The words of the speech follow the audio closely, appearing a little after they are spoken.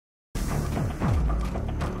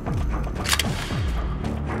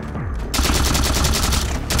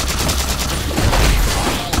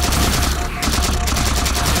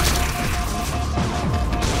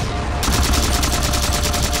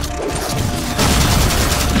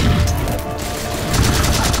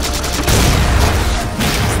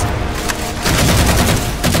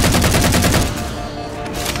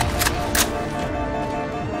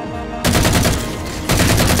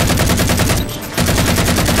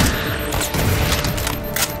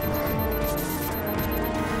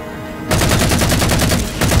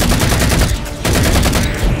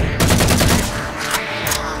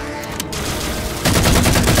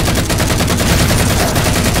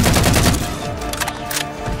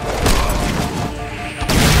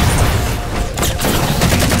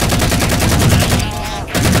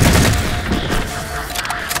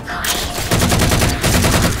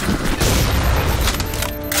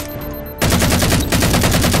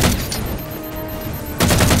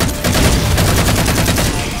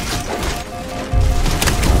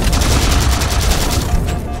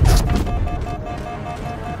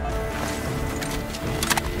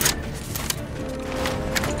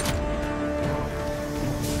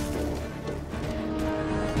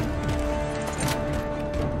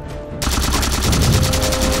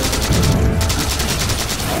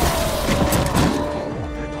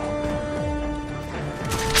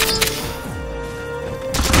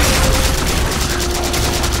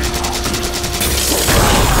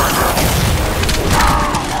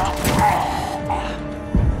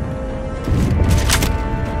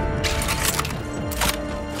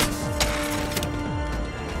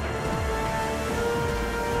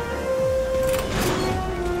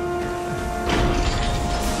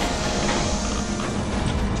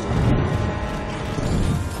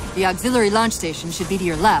The auxiliary launch station should be to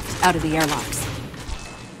your left, out of the airlocks.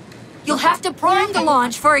 You'll have to prime the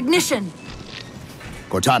launch for ignition.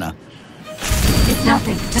 Cortana. It's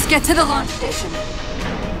nothing. Just get to the launch station.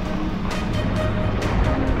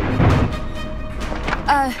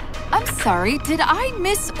 I'm sorry. Did I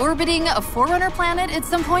miss orbiting a Forerunner planet at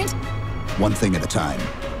some point? One thing at a time.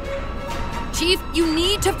 Chief, you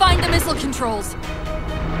need to find the missile controls.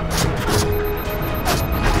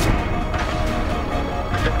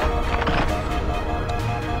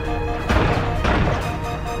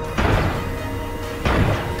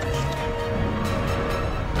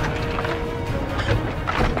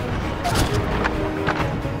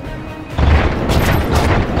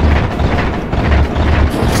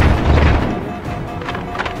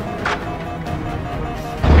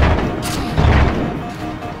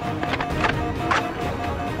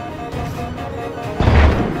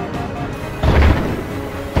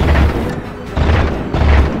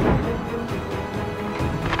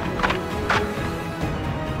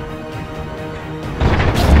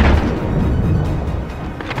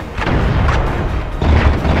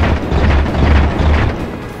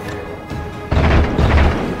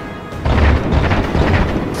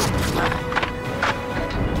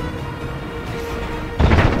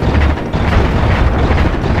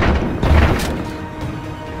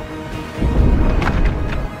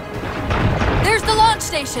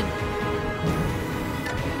 Station.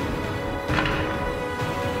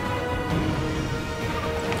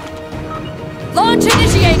 Launch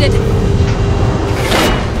initiated!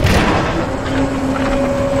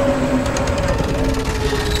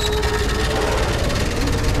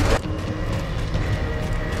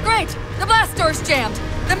 Great! The blast door's jammed.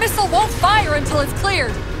 The missile won't fire until it's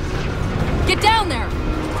cleared. Get down there!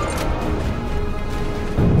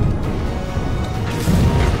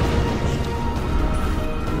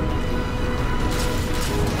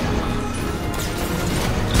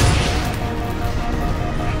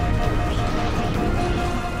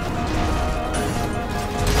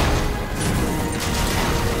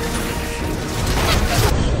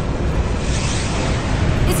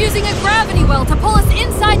 Using a gravity well to pull us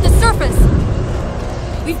inside the surface!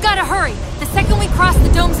 We've got to hurry! The second we cross the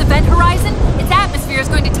dome's event horizon, its atmosphere is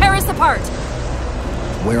going to tear us apart!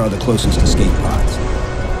 Where are the closest escape pods?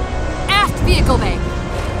 Aft vehicle bay!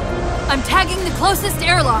 I'm tagging the closest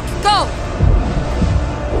airlock. Go!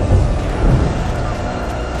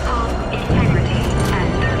 Integrity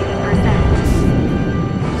at 30%.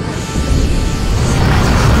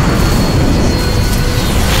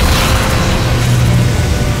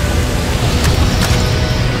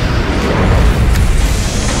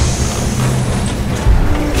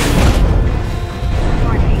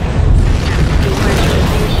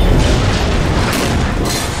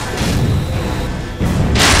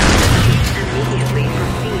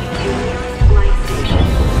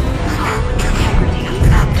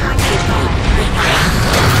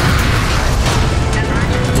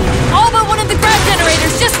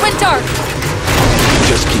 Dark!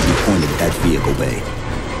 Just keep me pointed at that vehicle bay.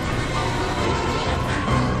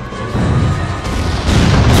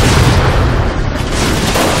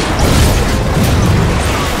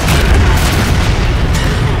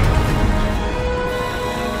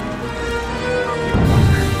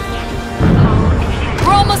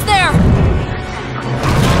 We're almost there!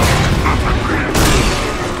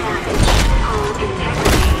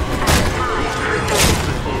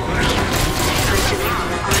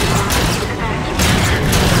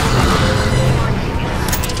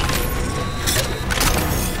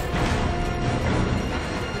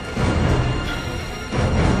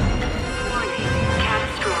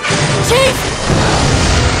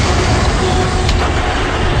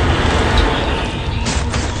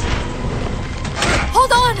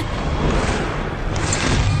 Hold on!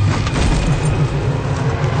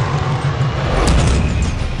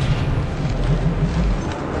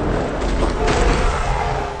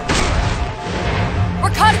 We're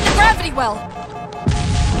caught in the gravity well!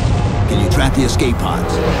 Can you trap the escape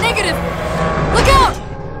pods? Negative!